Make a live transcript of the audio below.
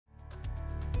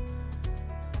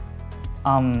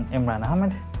I'm Imran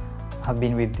Ahamed. I've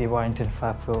been with the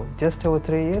Warringtonfire for just over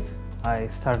 3 years. I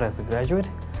started as a graduate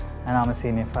and I'm a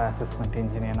senior fire assessment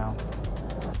engineer now.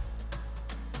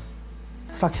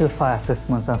 Structural fire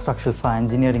assessments and structural fire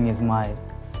engineering is my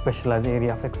specialized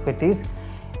area of expertise,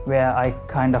 where I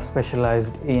kind of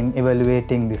specialized in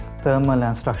evaluating this thermal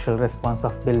and structural response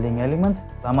of building elements.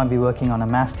 I might be working on a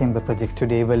mass timber project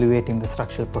today, evaluating the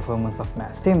structural performance of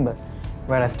mass timber,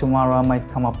 whereas tomorrow I might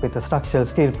come up with a structural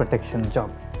steel protection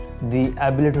job. The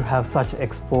ability to have such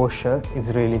exposure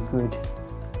is really good.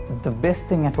 The best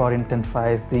thing at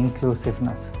Warringtonfire is the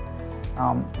inclusiveness.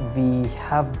 We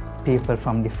have people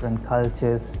from different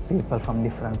cultures, people from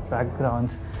different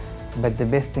backgrounds, but the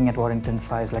best thing at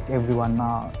Warringtonfire is like everyone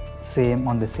are same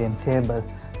on the same table.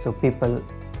 So people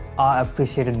are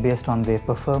appreciated based on their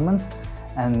performance,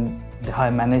 and the high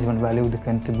management value the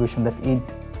contribution that each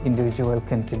individual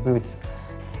contributes.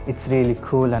 It's really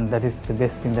cool, and that is the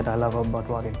best thing that I love about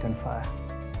Warringtonfire.